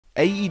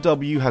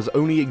AEW has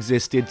only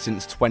existed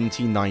since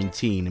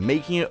 2019,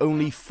 making it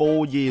only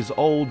 4 years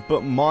old,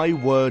 but my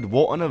word,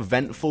 what an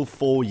eventful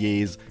 4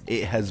 years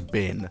it has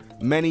been.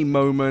 Many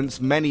moments,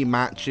 many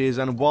matches,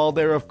 and while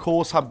there of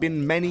course have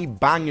been many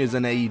bangers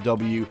in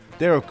AEW,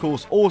 there of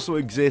course also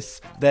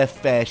exists their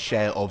fair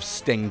share of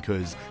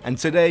stinkers, and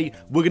today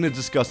we're going to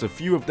discuss a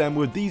few of them,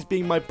 with these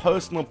being my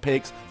personal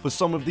picks for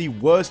some of the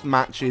worst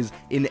matches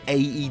in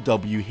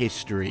AEW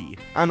history,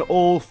 and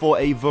all for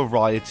a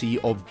variety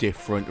of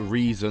different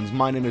reasons.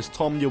 My name is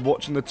Tom, you're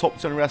watching the Top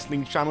 10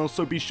 Wrestling channel,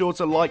 so be sure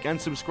to like and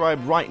subscribe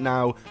right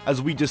now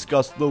as we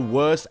discuss the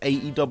worst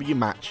AEW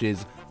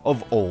matches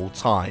of all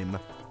time.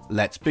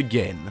 Let's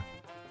begin.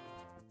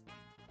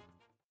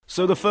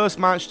 So the first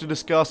match to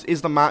discuss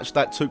is the match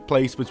that took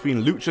place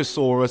between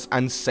Luchasaurus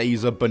and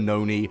Cesar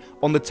Bononi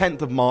on the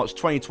 10th of March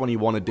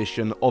 2021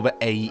 edition of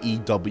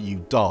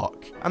AEW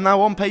Dark. And now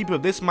on paper,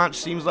 this match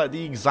seems like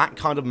the exact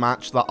kind of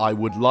match that I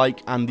would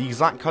like and the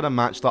exact kind of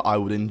match that I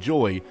would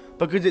enjoy,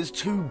 because it's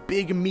two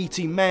big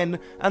meaty men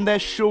and they're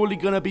surely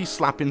gonna be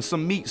slapping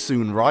some meat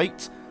soon,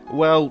 right?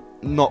 Well,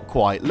 not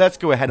quite. Let's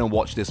go ahead and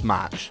watch this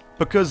match,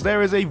 because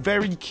there is a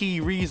very key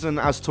reason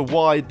as to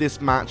why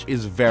this match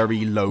is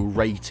very low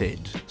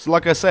rated. So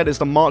like I said, it's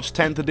the March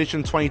 10th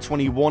edition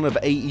 2021 of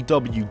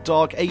AEW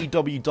Dark.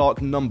 AEW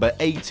Dark number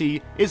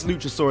 80 is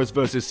Luchasaurus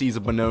versus Cesar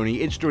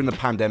Bononi. It's during the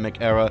pandemic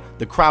era.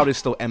 The crowd is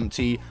still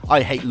empty.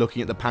 I hate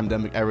looking at the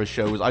pandemic era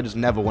shows. I just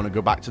never want to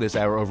go back to this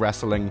era of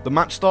wrestling. The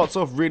match starts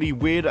off really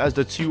weird as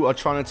the two are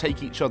trying to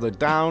take each other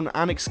down,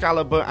 and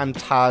Excalibur and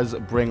Taz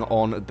bring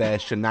on their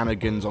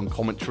shenanigans on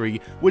commentary,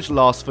 which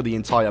lasts for the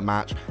entire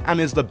match and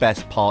is the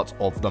best part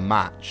of the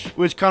match,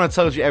 which kind of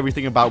tells you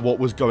everything about what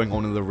was going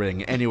on in the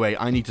ring. Anyway,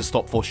 I need to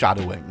stop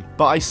foreshadowing.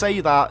 But I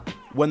say that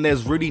when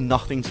there's really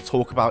nothing to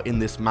talk about in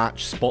this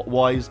match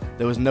spot-wise.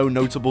 There was no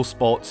notable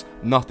spots,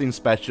 nothing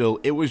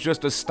special. It was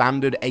just a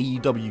standard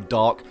AEW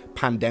Dark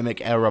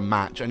pandemic era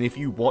match, and if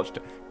you watched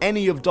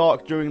any of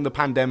Dark during the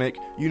pandemic,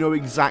 you know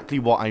exactly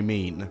what I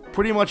mean.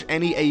 Pretty much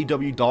any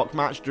AEW Dark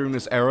match during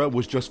this era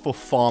was just for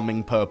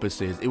farming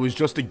purposes. It was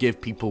just to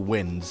give people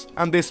wins.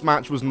 And this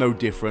match was no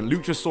different.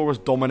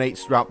 Luchasaurus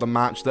dominates throughout the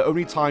match. The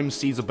only time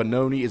Cesar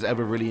Bononi is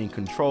ever really in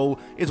control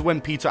is when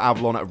Peter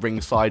Avalon at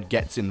ringside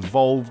gets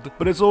involved.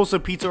 But it's also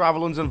Peter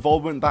Avalon's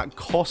involvement that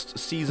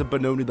costs Cesar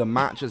Bononi the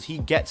match, as he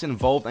gets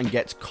involved and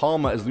gets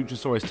karma as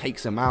Luchasaurus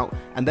takes him out,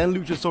 and then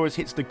Luchasaurus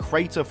hits the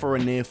crater for a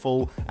near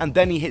fall, and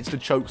then he hits the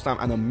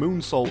chokeslam and a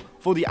moonsault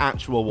for the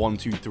actual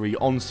 1-2-3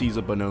 on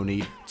Cesar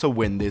Bononi to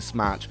win this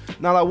match.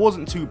 Now that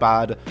wasn't too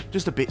bad,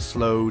 just a bit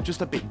slow,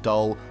 just a bit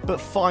dull, but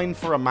fine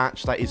for a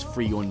match that is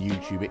free on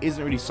YouTube. It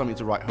isn't really something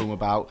to write home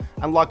about,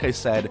 and like I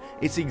said,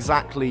 it's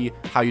exactly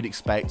how you'd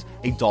expect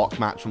a Dark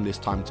match from this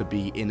time to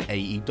be in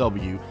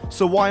AEW.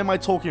 So why am I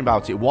talking about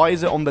it? Why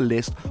is it on the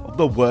list of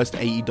the worst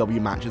AEW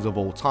matches of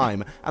all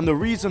time? And the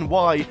reason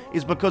why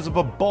is because of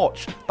a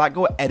botch that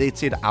got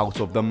edited out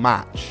of the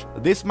match.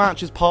 This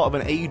match is part of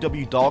an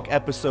AEW Dark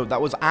episode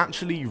that was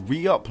actually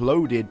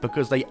re-uploaded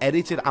because they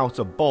edited out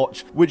a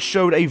botch, which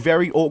showed a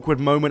very awkward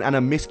moment and a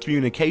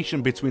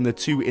miscommunication between the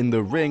two in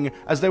the ring,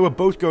 as they were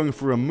both going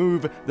for a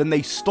move, then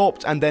they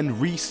stopped and then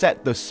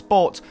reset the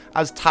spot,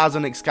 as Taz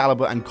and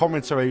Excalibur and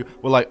commentary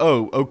were like,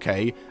 oh,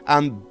 okay,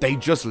 and they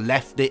just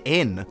left it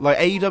in. Like,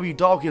 AEW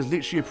Dark is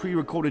literally a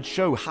pre-recorded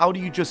show. How do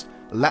you just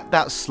let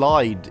that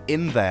slide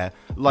in there?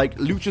 Like,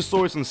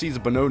 Luchasaurus and Cesar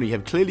Bononi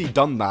have clearly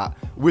done that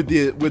with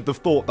the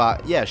thought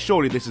that, yeah,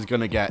 surely this is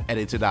gonna get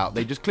edited out.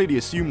 They just clearly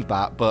assumed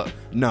that, but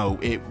no,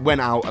 it went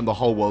out and the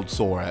whole world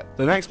saw it.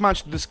 The next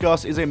match to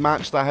discuss is a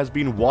match that has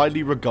been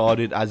widely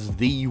regarded as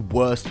the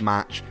worst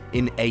match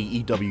in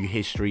AEW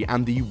history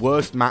and the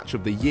worst match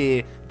of the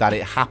year that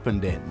it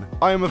happened in.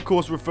 I am of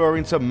course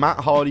referring to Matt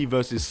Hardy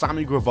versus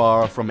Sammy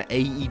Guevara from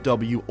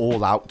AEW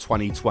All Out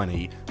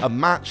 2020, a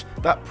match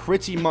that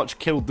pretty much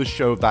killed the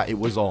show that it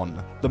was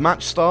on. The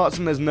match starts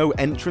and there's no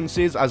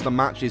entrances, as the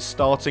match is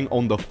starting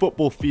on the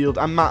football field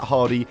and Matt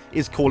Hardy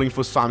is calling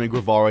for Sammy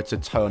Guevara to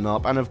turn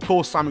up, and of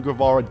course Sammy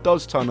Guevara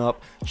does turn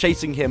up,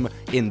 chasing him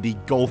in the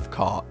golf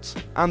cart.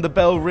 And the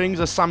bell rings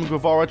as Sammy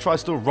Guevara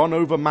tries to run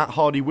over Matt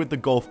Hardy with the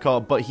golf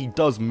cart, but he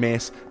does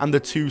miss and the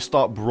two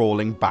start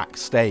brawling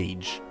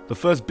backstage. The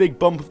first big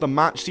bump of the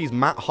match sees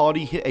Matt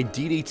Hardy hit a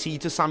DDT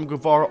to Sammy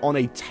Guevara on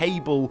a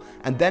table,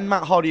 and then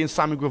Matt Hardy and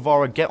Sammy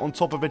Guevara get on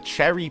top of a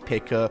cherry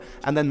picker,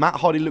 and then Matt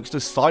Hardy looks to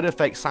side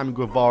effect Sammy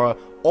Guevara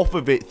off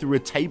of it through a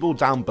table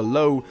down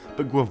below,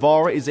 but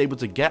Guevara is able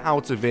to get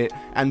out of it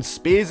and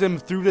spears him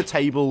through the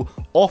table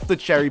off the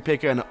cherry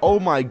picker, and oh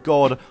my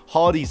god,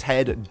 Hardy's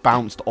head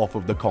bounced off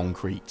of the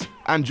concrete.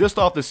 And just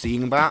after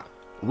seeing that,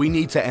 we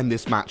need to end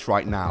this match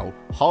right now.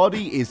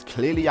 Hardy is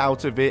clearly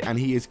out of it and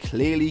he is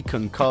clearly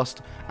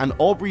concussed, and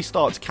Aubrey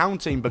starts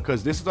counting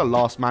because this is a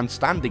last man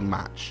standing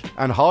match.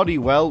 And Hardy,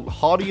 well,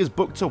 Hardy is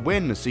booked to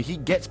win, so he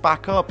gets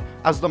back up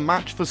as the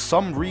match for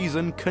some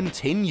reason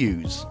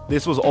continues.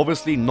 This was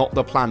obviously not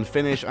the planned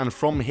finish, and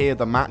from here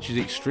the match is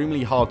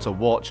extremely hard to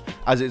watch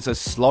as it's a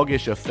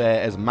sluggish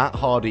affair as Matt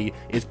Hardy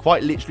is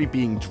quite literally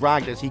being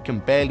dragged as he can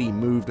barely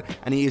move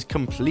and he is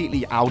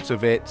completely out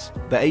of it.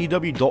 The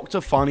AEW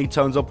doctor finally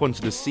turns up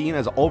onto the scene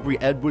as Aubrey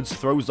Edwards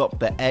throws up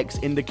the X,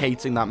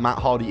 indicating that Matt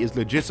Hardy is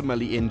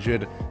legitimately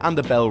injured, and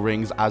the bell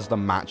rings as the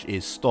match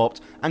is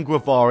stopped and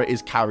Guevara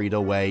is carried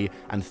away,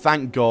 and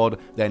thank God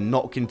they're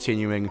not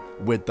continuing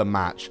with the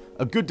match.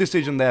 A good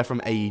decision there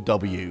from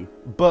AEW.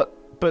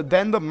 But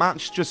then the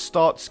match just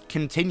starts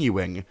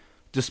continuing.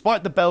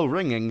 Despite the bell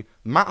ringing,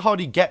 Matt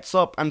Hardy gets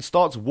up and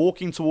starts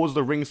walking towards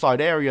the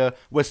ringside area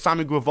where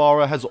Sammy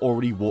Guevara has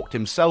already walked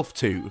himself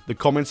to. The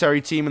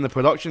commentary team and the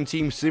production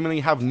team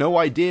seemingly have no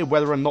idea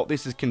whether or not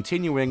this is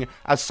continuing,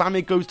 as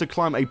Sammy goes to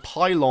climb a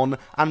pylon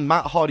and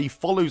Matt Hardy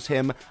follows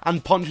him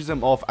and punches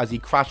him off as he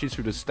crashes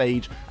through the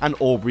stage, and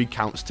Aubrey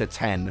counts to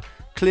 10.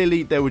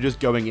 Clearly, they were just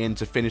going in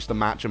to finish the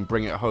match and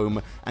bring it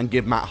home and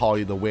give Matt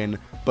Hardy the win,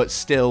 but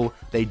still,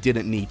 they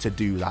didn't need to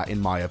do that in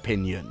my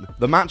opinion.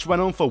 The match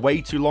went on for way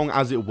too long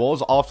as it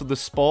was after the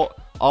spot.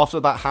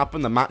 After that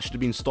happened, the match should have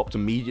been stopped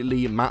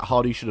immediately. Matt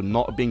Hardy should have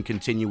not been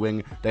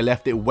continuing. They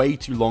left it way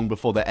too long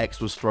before the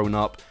X was thrown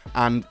up.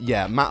 And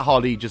yeah, Matt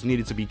Hardy just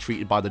needed to be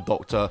treated by the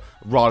doctor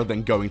rather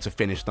than going to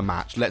finish the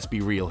match. Let's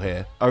be real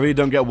here. I really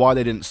don't get why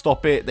they didn't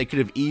stop it. They could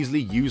have easily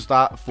used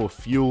that for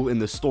fuel in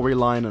the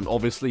storyline, and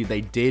obviously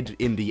they did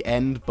in the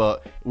end,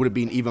 but it would have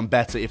been even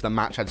better if the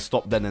match had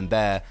stopped then and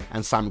there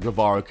and Sam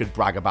Guevara could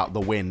brag about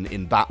the win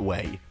in that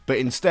way. But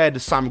instead,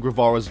 Sam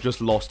Guevara's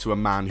just lost to a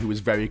man who is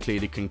very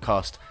clearly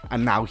concussed,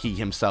 and now he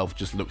himself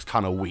just looks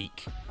kinda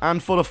weak.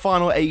 And for the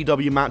final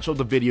AEW match of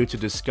the video to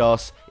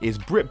discuss is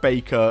Britt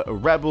Baker,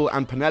 Rebel,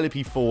 and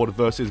Penelope Ford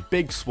versus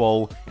Big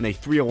Swole in a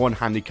 3-on-1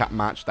 handicap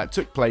match that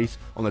took place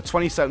on the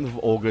 27th of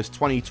August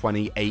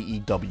 2020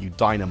 AEW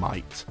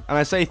Dynamite. And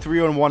I say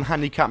 3-on-1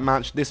 handicap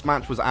match, this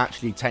match was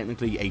actually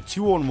technically a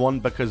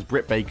 2-on-1 because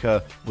Britt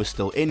Baker was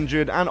still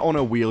injured and on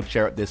a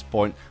wheelchair at this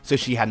point, so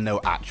she had no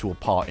actual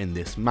part in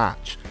this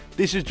match.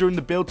 This is during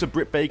the build to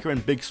Britt Baker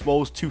and Big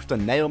Swole's Tooth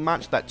and Nail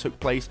match that took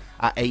place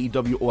at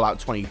AEW All Out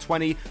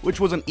 2020, which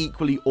was an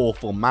equally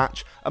awful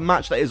match, a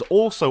match that is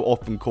also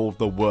often called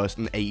the worst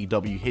in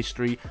AEW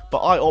history, but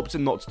I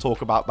opted not to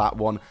talk about that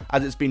one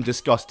as it's been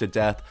discussed to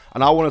death,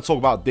 and I want to talk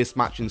about this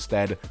match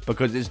instead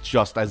because it's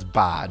just as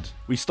bad.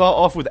 We start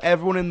off with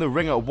everyone in the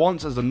ring at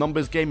once as the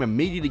numbers game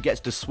immediately gets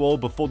to Swole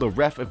before the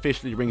ref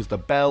officially rings the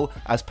bell,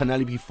 as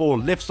Penelope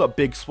Ford lifts up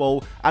Big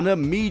Swole and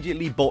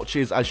immediately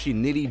botches as she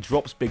nearly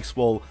drops Big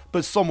Swole,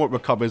 but somewhat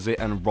recovers it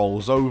and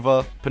rolls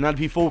over.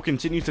 Penelope Ford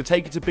continues to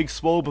take it to Big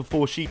Swole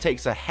before she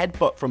takes a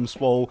headbutt from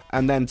Swole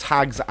and then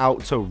tags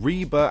out to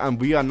Reba, and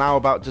we are now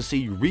about to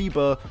see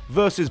Reba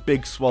versus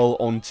Big Swole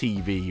on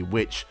TV,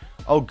 which,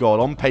 oh god,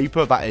 on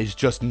paper that is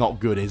just not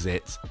good, is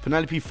it?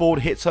 Penelope Ford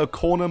hits her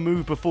corner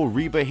move before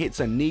Reba hits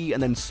a knee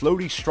and then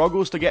slowly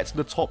struggles to get to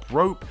the top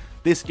rope.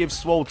 This gives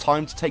Swole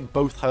time to take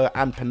both her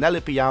and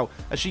Penelope out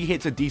as she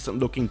hits a decent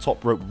looking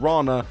top rope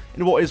Rana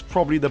in what is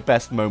probably the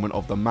best moment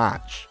of the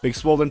match. Big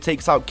Swole then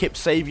takes out Kip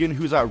Sabian,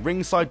 who's at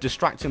ringside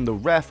distracting the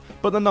ref,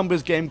 but the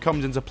numbers game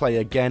comes into play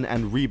again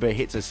and Reba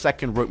hits a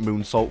second rope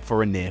moonsault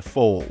for a near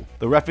fall.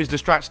 The ref is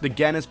distracted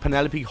again as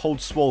Penelope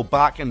holds Swole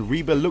back and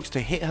Reba looks to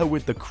hit her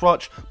with the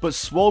crutch, but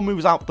Swole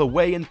moves out the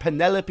way and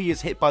Penelope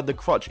is hit by the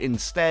crutch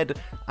instead,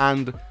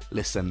 and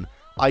listen,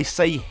 I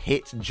say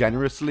hit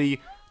generously.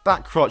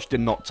 That crutch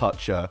did not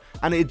touch her,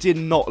 and it did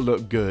not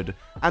look good.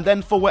 And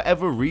then for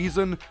whatever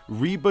reason,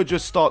 Reba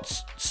just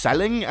starts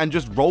selling and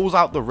just rolls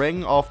out the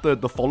ring after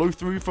the follow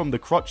through from the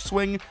crutch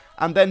swing,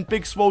 and then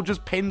Big Swole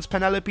just pins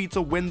Penelope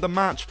to win the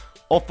match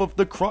off of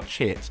the crutch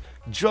hit.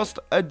 Just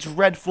a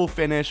dreadful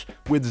finish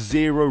with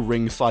zero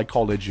ring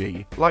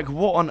psychology. Like,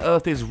 what on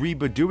earth is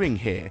Reba doing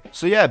here?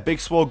 So yeah, Big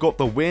Swole got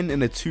the win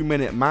in a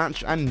 2-minute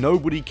match and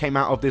nobody came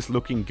out of this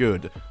looking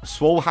good.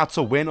 Swole had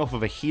to win off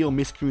of a heel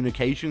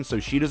miscommunication, so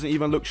she doesn't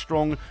even look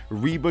strong.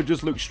 Reba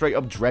just looked straight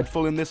up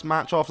dreadful in this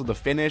match after the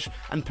finish,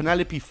 and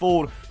Penelope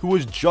Ford, who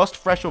was just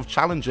fresh off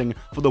challenging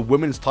for the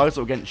women's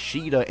title against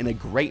Shida in a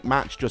great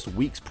match just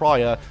weeks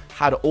prior,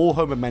 had all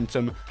her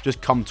momentum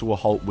just come to a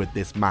halt with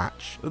this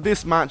match.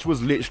 This match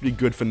was literally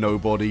good for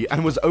nobody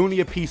and was only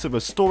a piece of a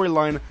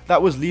storyline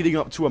that was leading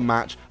up to a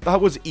match that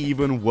was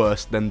even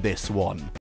worse than this one.